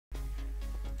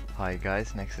Hi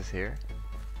guys, Nexus here.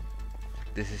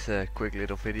 This is a quick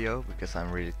little video because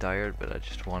I'm really tired, but I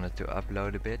just wanted to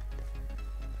upload a bit.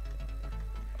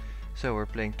 So we're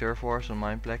playing Turf Wars on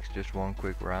Mineplex, just one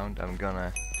quick round. I'm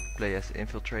gonna play as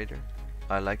Infiltrator.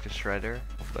 I like the Shredder,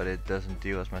 but it doesn't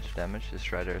deal as much damage. The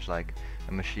Shredder is like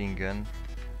a machine gun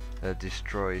that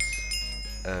destroys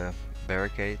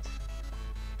barricades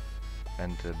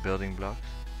and building blocks,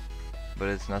 but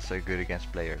it's not so good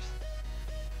against players.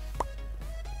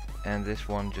 And this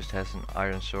one just has an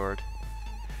iron sword,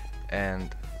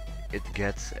 and it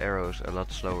gets arrows a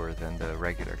lot slower than the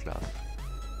regular class.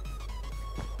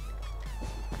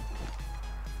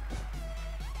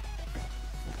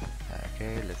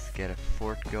 Okay, let's get a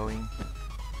fort going.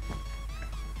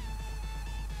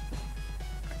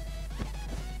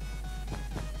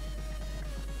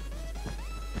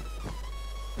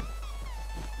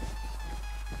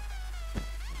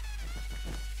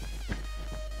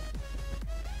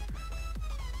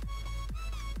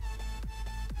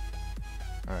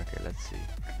 Okay, let's see.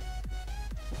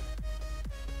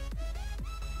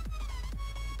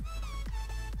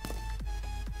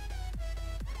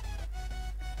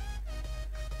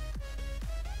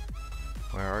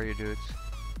 Where are you, dudes?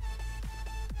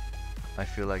 I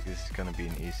feel like this is gonna be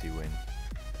an easy win.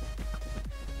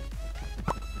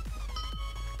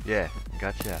 Yeah,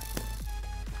 gotcha.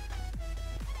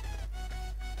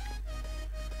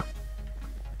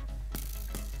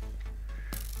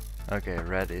 Okay,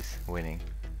 red is winning.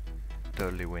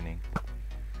 Totally winning.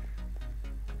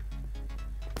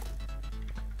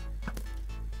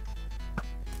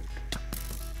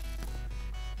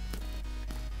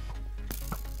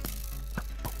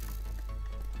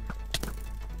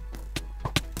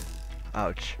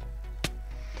 Ouch.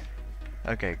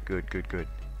 Okay, good.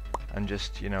 I'm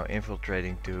just,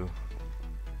 infiltrating to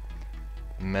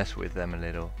mess with them a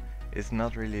little. It's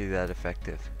not really that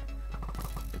effective.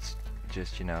 It's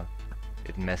just,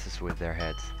 it messes with their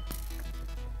heads.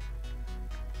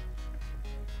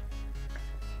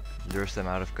 Lures them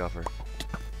out of cover.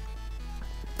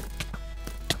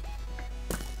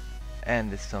 And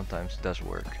this sometimes does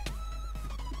work.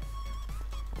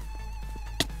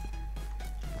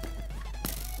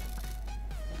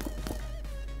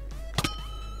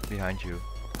 Behind you.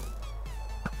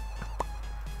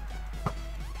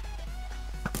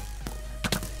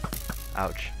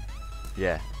 Ouch.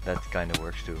 Yeah, that kinda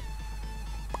works too.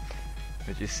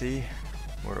 But you see,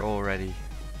 we're already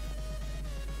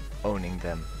owning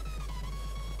them.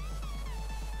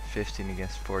 15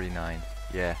 against 49.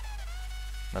 Yeah,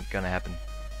 not gonna happen.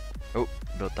 Oh,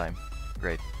 build time.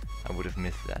 Great. I would have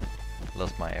missed that.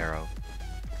 Lost my arrow.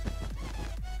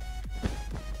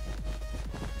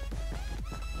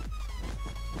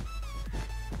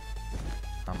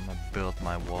 I'm gonna build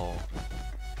my wall.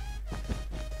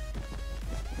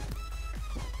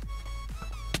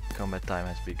 Combat time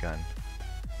has begun.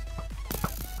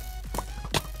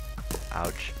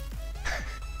 Ouch.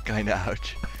 Kinda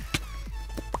ouch.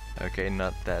 Okay,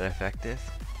 not that effective.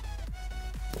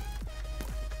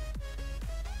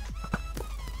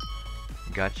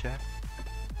 Gotcha.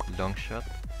 Long shot.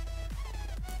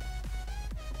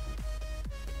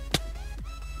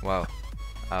 Wow.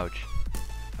 Ouch.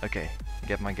 Okay,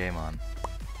 get my game on.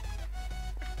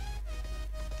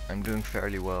 I'm doing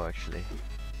fairly well actually.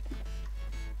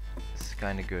 It's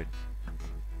kinda good.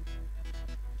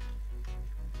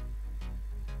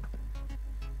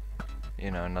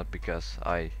 Not because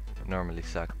I normally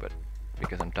suck, but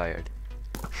because I'm tired.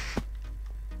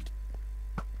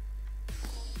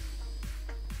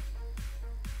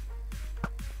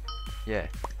 Yeah.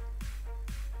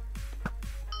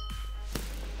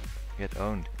 Get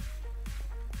owned.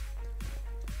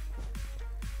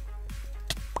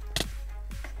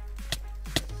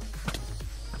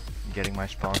 Getting my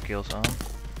spawn kills on.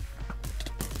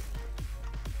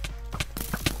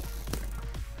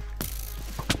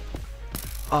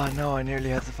 Oh no, I nearly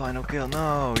had the final kill.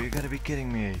 No, you gotta be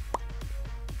kidding me.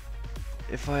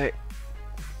 If I...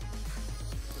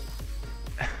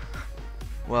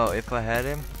 well, if I had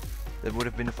him, that would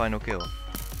have been the final kill.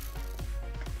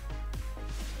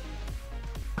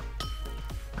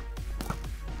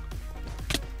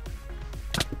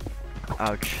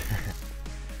 Ouch.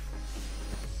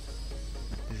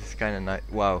 This is kinda nice.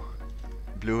 Wow.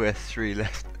 Blue has 3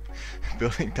 left.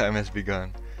 Building time has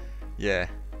begun. Yeah.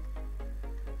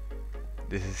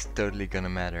 This is totally gonna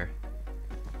matter.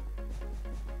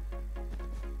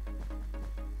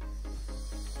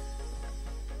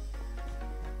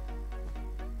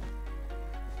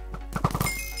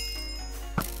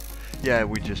 Yeah,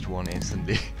 we just won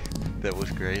instantly. That was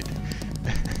great.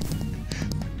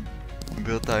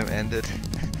 Build time ended.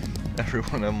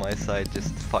 Everyone on my side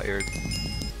just fired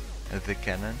at the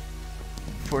cannon.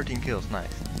 14 kills, nice.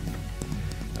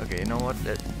 Okay, you know what?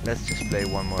 Let's just play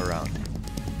one more round.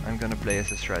 I'm gonna play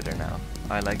as a shredder now.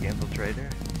 I like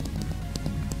Infiltrator,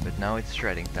 but now it's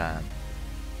shredding time.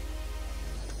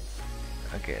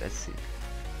 Okay, let's see.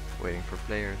 Waiting for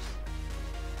players.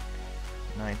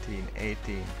 19,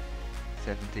 18,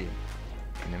 17.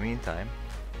 In the meantime,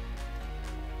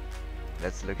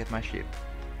 let's look at my ship.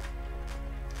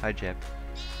 Hi Jeb.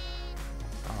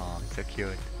 Oh, so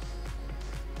cute.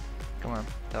 Come on,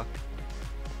 talk.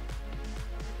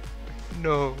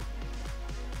 No,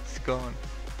 it's gone.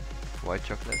 White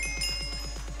chocolate.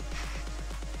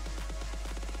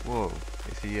 Whoa,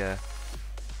 is he a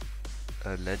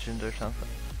legend or something?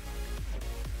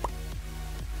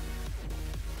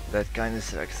 That kinda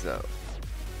sucks though.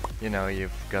 You know,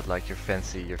 you've got like your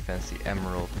fancy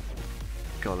emerald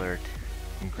colored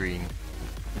green.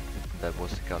 That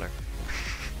was the color.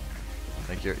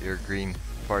 Like your green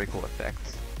particle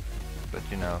effects. But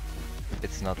you know,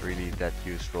 it's not really that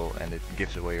useful and it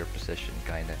gives away your position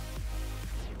kinda.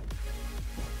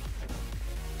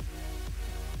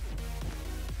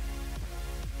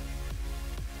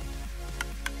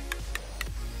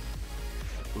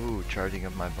 Ooh, charging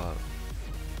up my bow.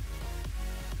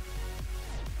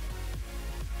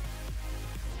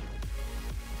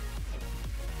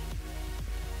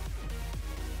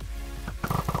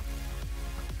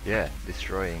 Yeah,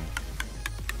 destroying.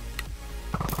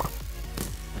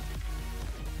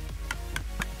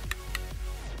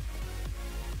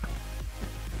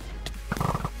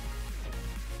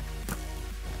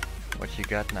 What you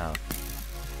got now?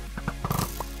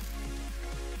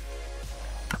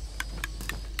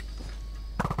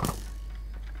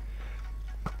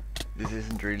 This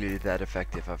isn't really that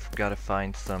effective. I've got to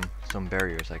find some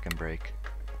barriers I can break.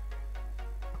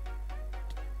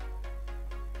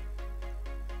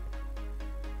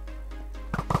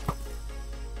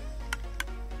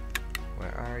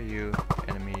 Where are you,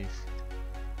 enemies?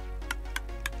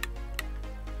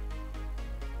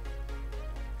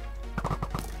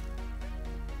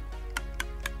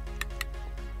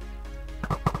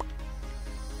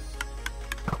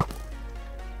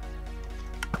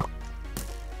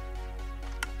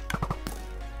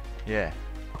 Yeah,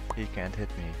 he can't hit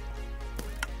me.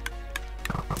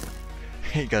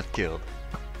 He got killed.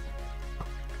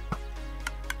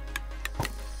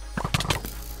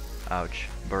 Ouch.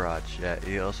 Barrage. Yeah,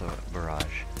 he also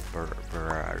barrage.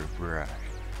 Barrage.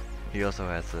 He also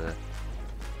has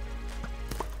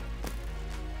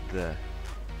the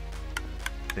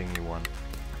thing you want.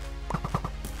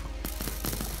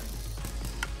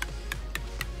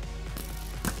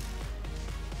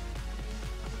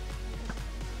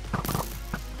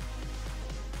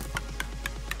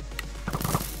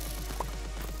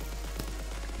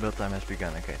 Build time has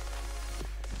begun, okay.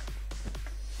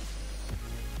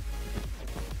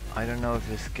 I don't know if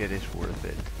this kit is worth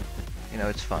it. You know,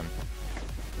 it's fun.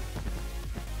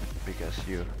 Because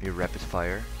you rapid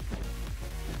fire.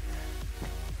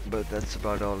 But that's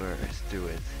about all there is to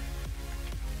it.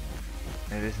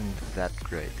 It isn't that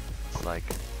great. It's like,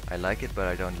 I like it but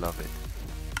I don't love it.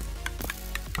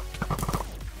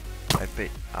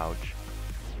 Ouch.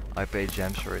 I pay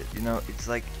gems for it. You know, it's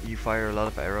like you fire a lot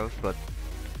of arrows but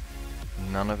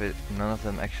none of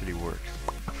them actually works.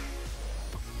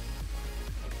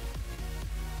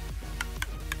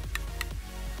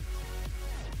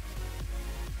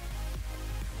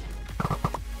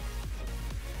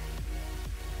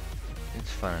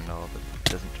 It's fun and all, but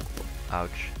it doesn't.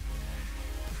 Ouch.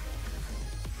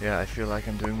 Yeah, I feel like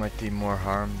I'm doing my team more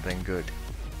harm than good.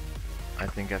 I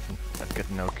think I've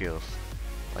got no kills,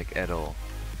 like at all.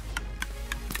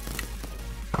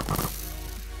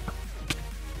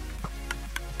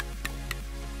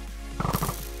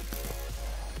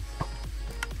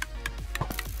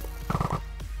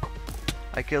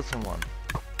 I killed someone.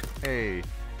 Hey.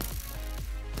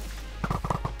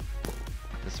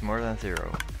 That's more than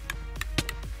 0.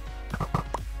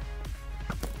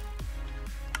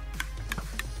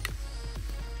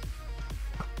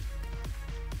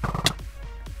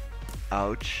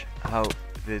 Ouch. How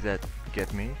did that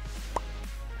get me?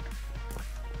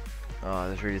 Oh,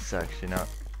 this really sucks, you know.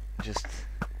 Just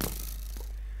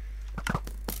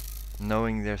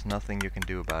knowing there's nothing you can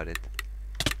do about it.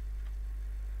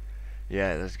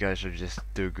 Yeah, those guys are just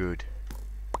too good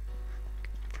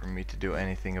for me to do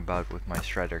anything about with my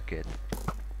shredder kit.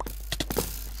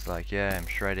 It's like, yeah, I'm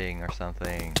shredding or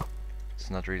something. It's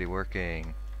not really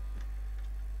working.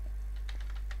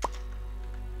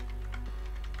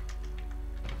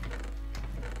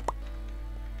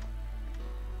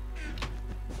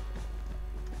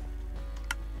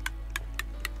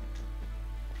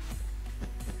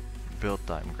 build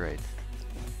time, great.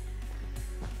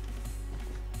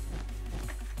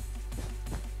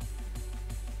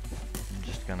 I'm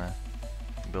just gonna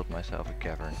build myself a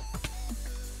cavern.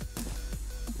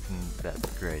 Isn't that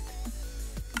great?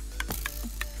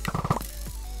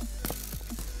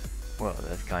 Well,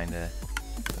 that kinda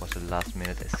was a last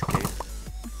minute escape.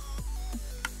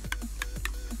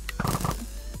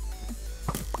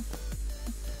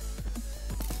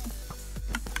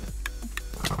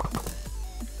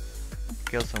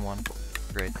 Kill someone.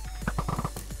 Great.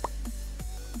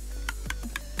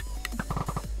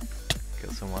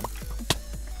 Kill someone.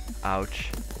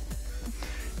 Ouch.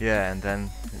 Yeah, and then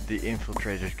the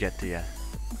infiltrators get to ya.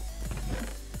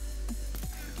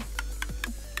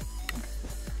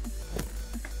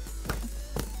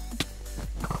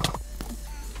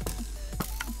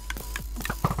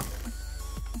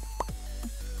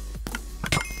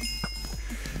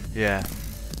 Yeah.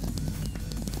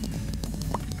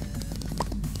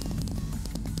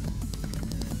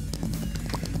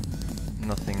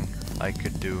 Nothing I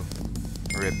could do.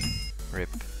 Rip. Rip.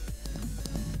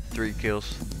 3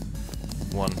 kills.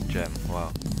 1 gem.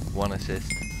 Wow. 1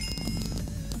 assist.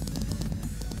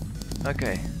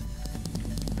 Okay.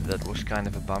 That was kind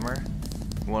of a bummer.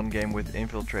 1 game with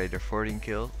Infiltrator, 14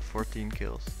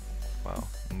 kills. Wow.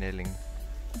 Nailing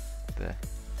the...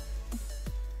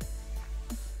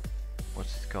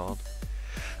 what's it called?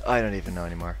 I don't even know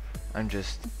anymore. I'm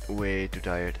just way too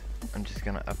tired. I'm just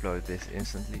gonna upload this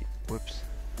instantly. Whoops.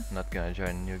 Not gonna join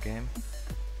a new game.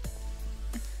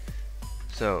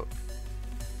 So,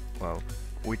 well,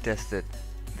 we tested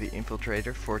the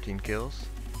Infiltrator, 14 kills.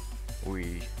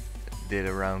 We did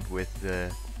a round with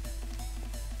the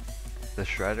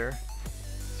Shredder,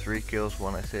 3 kills,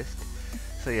 1 assist.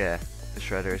 So yeah, the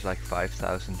Shredder is like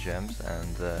 5,000 gems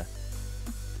and the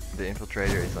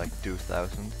Infiltrator is like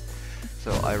 2,000.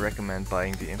 So I recommend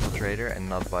buying the Infiltrator and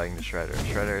not buying the Shredder.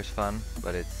 Shredder is fun,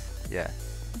 but it's, yeah,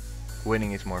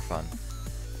 winning is more fun.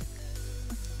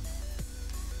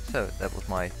 So that was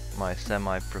my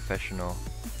semi-professional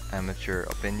amateur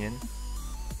opinion.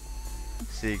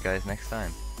 See you guys next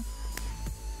time.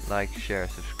 Like, share,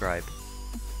 subscribe,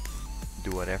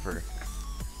 do whatever.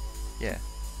 Yeah.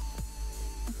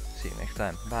 See you next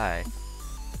time. Bye.